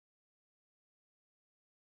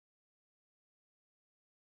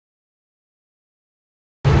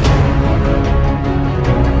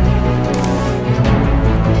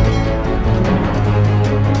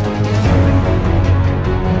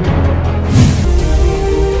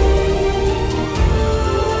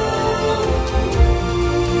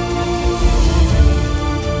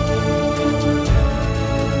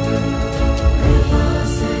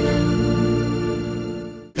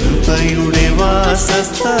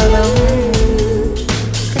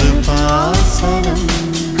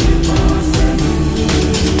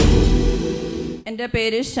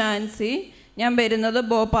പേര് ഷാൻസി. ഞാൻ വരുന്നത്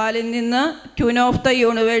ഭോപ്പാലിൽ നിന്ന് queen of the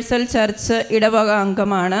universal church ഇടവക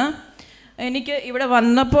അംഗമാണ്. എനിക്ക് ഇവിടെ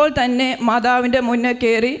വന്നപ്പോൾ തന്നെ മാതാവിൻ്റെ മുന്നേ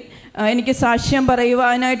കയറി എനിക്ക് സാക്ഷ്യം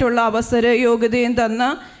പറയുവാനായിട്ടുള്ള അവസര യോഗ്യതയും തന്ന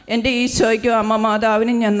എൻ്റെ ഈശോയ്ക്കും അമ്മ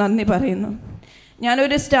മാതാവിനും ഞാൻ നന്ദി പറയുന്നു.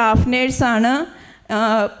 ഞാനൊരു സ്റ്റാഫ് നേഴ്സാണ്.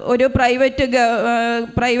 ഒരു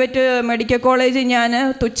പ്രൈവറ്റ് മെഡിക്കൽ കോളേജിൽ ഞാൻ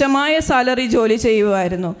തുച്ഛമായ സാലറി ജോലി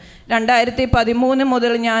ചെയ്യുമായിരുന്നു. 2013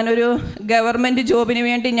 മുതൽ ഞാനൊരു ഗവൺമെൻറ് ജോബിന്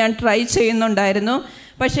വേണ്ടി ഞാൻ ട്രൈ ചെയ്യുന്നുണ്ടായിരുന്നു.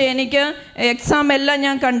 പക്ഷേ എനിക്ക് എക്സാം എല്ലാം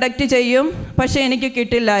ഞാൻ കണ്ടക്ട് ചെയ്യും, പക്ഷേ എനിക്ക്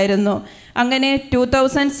കിട്ടില്ലായിരുന്നു. അങ്ങനെ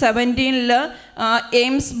 2017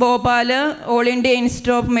 AIIMS Bhopal all India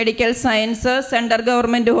institute of medical science central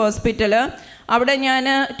government hospital, അവിടെ ഞാൻ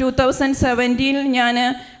 2017 ഞാൻ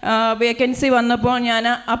വേക്കൻസി വന്നപ്പോൾ ഞാൻ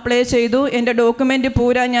അപ്ലൈ ചെയ്തു. എൻ്റെ ഡോക്യുമെൻ്റ്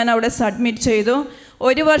പൂരാ ഞാൻ അവിടെ സബ്മിറ്റ് ചെയ്തു.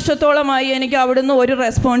 1 വർഷത്തോളമായി എനിക്ക് അവിടുന്ന് ഒരു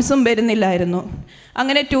റെസ്പോൺസും വരുന്നില്ലായിരുന്നു.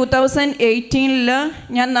 അങ്ങനെ 2018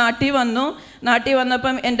 ഞാൻ നാട്ടിൽ വന്നു. നാട്ടിൽ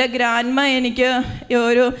വന്നപ്പം എൻ്റെ ഗ്രാൻഡ്മ എനിക്ക്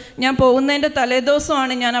ഞാൻ പോകുന്നതിൻ്റെ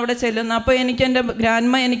തലേദിവസമാണ് ഞാൻ അവിടെ ചെല്ലുന്നത്. അപ്പോൾ എൻ്റെ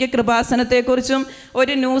ഗ്രാൻഡ്മ എനിക്ക് കൃപാസനത്തെക്കുറിച്ചും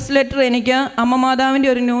ഒരു ന്യൂസ് ലെറ്റർ എനിക്ക് അമ്മ മാതാവിൻ്റെ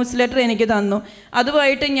ഒരു ന്യൂസ് ലെറ്റർ എനിക്ക് തന്നു.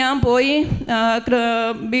 അതുമായിട്ട് ഞാൻ പോയി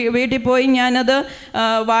വീട്ടിൽ പോയി ഞാനത്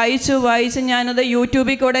വായിച്ച് ഞാനത്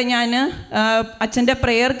യൂട്യൂബിൽ കൂടെ ഞാൻ അച്ഛൻ്റെ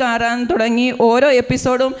പ്രെയർ കാണാൻ തുടങ്ങി. ഓരോ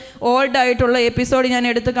എപ്പിസോഡും ഓൾഡായിട്ടുള്ള എപ്പിസോഡ് ഞാൻ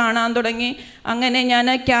എടുത്ത് കാണാൻ തുടങ്ങി. അങ്ങനെ ഞാൻ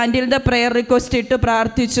ക്യാൻഡിൽ ദ പ്രെയർ റിക്വസ്റ്റ് ഇട്ട്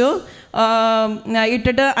പ്രാർത്ഥിച്ചു.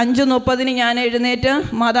 ഇട്ടിട്ട് 5:30 ഞാൻ എഴുന്നേറ്റ്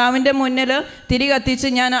മാതാവിൻ്റെ മുന്നിൽ തിരി കത്തിച്ച്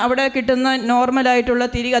ഞാൻ അവിടെ കിട്ടുന്ന നോർമലായിട്ടുള്ള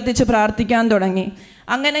തിരി കത്തിച്ച് പ്രാർത്ഥിക്കാൻ തുടങ്ങി.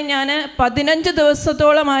 അങ്ങനെ ഞാൻ 15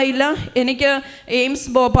 ദിവസത്തോളമായില്ല എനിക്ക്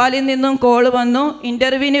എയിംസ് ഭോപ്പാലിൽ നിന്നും കോൾ വന്നു.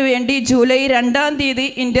 ഇൻ്റർവ്യൂവിന് വേണ്ടി ജൂലൈ 2-ാം തീയതി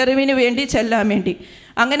ഇൻ്റർവ്യൂവിന് വേണ്ടി ചെല്ലാൻ വേണ്ടി.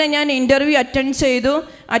 അങ്ങനെ ഞാൻ ഇൻ്റർവ്യൂ അറ്റൻഡ്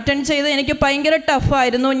ചെയ്ത് എനിക്ക് ഭയങ്കര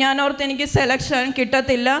ടഫായിരുന്നു. ഞാൻ ഓർത്ത് എനിക്ക് സെലക്ഷൻ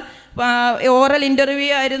കിട്ടത്തില്ല. ഓറൽ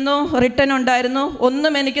ഇൻ്റർവ്യൂ ആയിരുന്നു, റിട്ടൺ ഉണ്ടായിരുന്നു.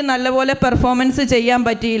 ഒന്നും എനിക്ക് നല്ലപോലെ പെർഫോമൻസ് ചെയ്യാൻ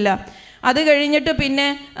പറ്റിയില്ല. അത് കഴിഞ്ഞിട്ട് പിന്നെ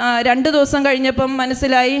 2 ദിവസം കഴിഞ്ഞപ്പം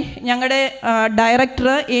മനസ്സിലായി ഞങ്ങളുടെ ഡയറക്ടർ,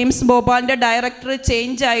 എയിംസ് ഭോപ്പാലിൻ്റെ ഡയറക്ടർ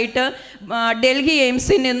ചേഞ്ച് ആയിട്ട് ഡൽഹി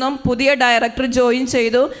എയിംസിൽ നിന്നും പുതിയ ഡയറക്ടർ ജോയിൻ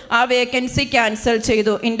ചെയ്തു. ആ വേക്കൻസി ക്യാൻസൽ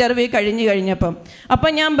ചെയ്തു ഇൻ്റർവ്യൂ കഴിഞ്ഞപ്പം.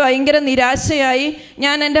 അപ്പം ഞാൻ ഭയങ്കര നിരാശയായി.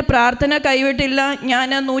 ഞാൻ എൻ്റെ പ്രാർത്ഥന കൈവിട്ടില്ല. ഞാൻ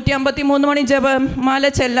 153 മണി ജപമാല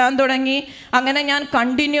ചെല്ലാൻ തുടങ്ങി. അങ്ങനെ ഞാൻ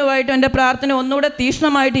കണ്ടിന്യൂ ആയിട്ട് എൻ്റെ പ്രാർത്ഥന ഒന്നുകൂടെ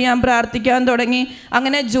തീക്ഷ്ണമായിട്ട് ഞാൻ പ്രാർത്ഥിക്കാൻ തുടങ്ങി.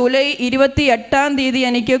 അങ്ങനെ ജൂലൈ 28-ാം തീയതി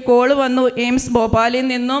എനിക്ക് കോൾ വന്നു. എയിംസ് ഭോപ്പാലിൽ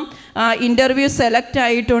നിന്നും ഇൻ്റർവ്യൂ സെലക്ട്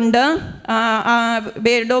ആയിട്ടുണ്ട്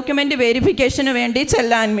ഡോക്യുമെൻ്റ് വെരിഫിക്കേഷന് വേണ്ടി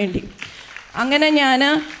ചെല്ലാൻ വേണ്ടി.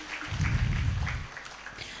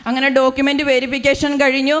 അങ്ങനെ ഡോക്യുമെൻ്റ് വെരിഫിക്കേഷൻ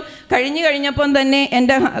കഴിഞ്ഞപ്പം തന്നെ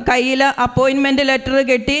എൻ്റെ കയ്യിൽ അപ്പോയിൻമെൻറ്റ് ലെറ്റർ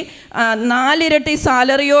കിട്ടി. 4 ഇരട്ടി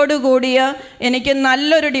സാലറിയോട് കൂടിയ എനിക്ക്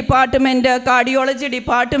നല്ലൊരു ഡിപ്പാർട്ട്മെൻറ്റ്, കാർഡിയോളജി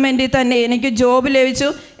ഡിപ്പാർട്ട്മെൻറ്റിൽ തന്നെ എനിക്ക് ജോബ് ലഭിച്ചു.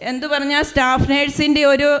 എന്തു പറഞ്ഞാൽ സ്റ്റാഫ് നേഴ്സിൻ്റെ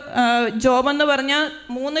ഒരു ജോബെന്ന് പറഞ്ഞാൽ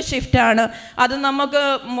 3 ഷിഫ്റ്റാണ്. അത് നമുക്ക്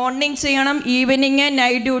മോർണിംഗ് ചെയ്യണം, ഈവനിങ്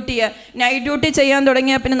നൈറ്റ് ഡ്യൂട്ടി ചെയ്യാൻ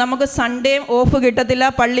തുടങ്ങിയാൽ പിന്നെ നമുക്ക് സൺഡേ ഓഫ് കിട്ടത്തില്ല,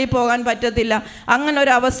 പള്ളിയിൽ പോകാൻ പറ്റത്തില്ല. അങ്ങനെ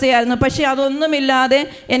ഒരു അവസ്ഥയായിരുന്നു. പക്ഷേ അതൊന്നുമില്ലാതെ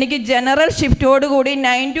എനിക്ക് general ഷിഫ്റ്റോടുകൂടി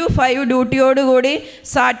 9 to 5 ഡ്യൂട്ടിയോടുകൂടി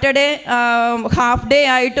Saturday half day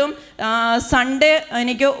ആയിട്ടും സൺഡേ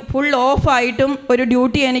എനിക്ക് ഫുൾ ഓഫായിട്ടും ഒരു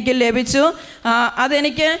ഡ്യൂട്ടി എനിക്ക് ലഭിച്ചു.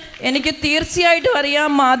 എനിക്ക് തീർച്ചയായിട്ടും അറിയാം,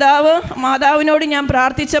 മാതാവിനോട് ഞാൻ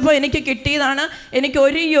പ്രാർത്ഥിച്ചപ്പോൾ എനിക്ക് കിട്ടിയതാണ്. എനിക്ക്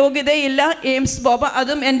ഒരു യോഗ്യതയില്ല എയിംസ് ഭോപ്പാൽ,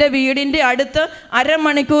 അതും എൻ്റെ വീടിൻ്റെ അടുത്ത് 1/2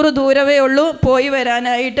 മണിക്കൂർ ദൂരമേ ഉള്ളൂ പോയി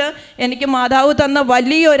വരാനായിട്ട്. എനിക്ക് മാതാവ് തന്ന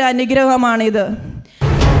വലിയൊരു അനുഗ്രഹമാണിത്.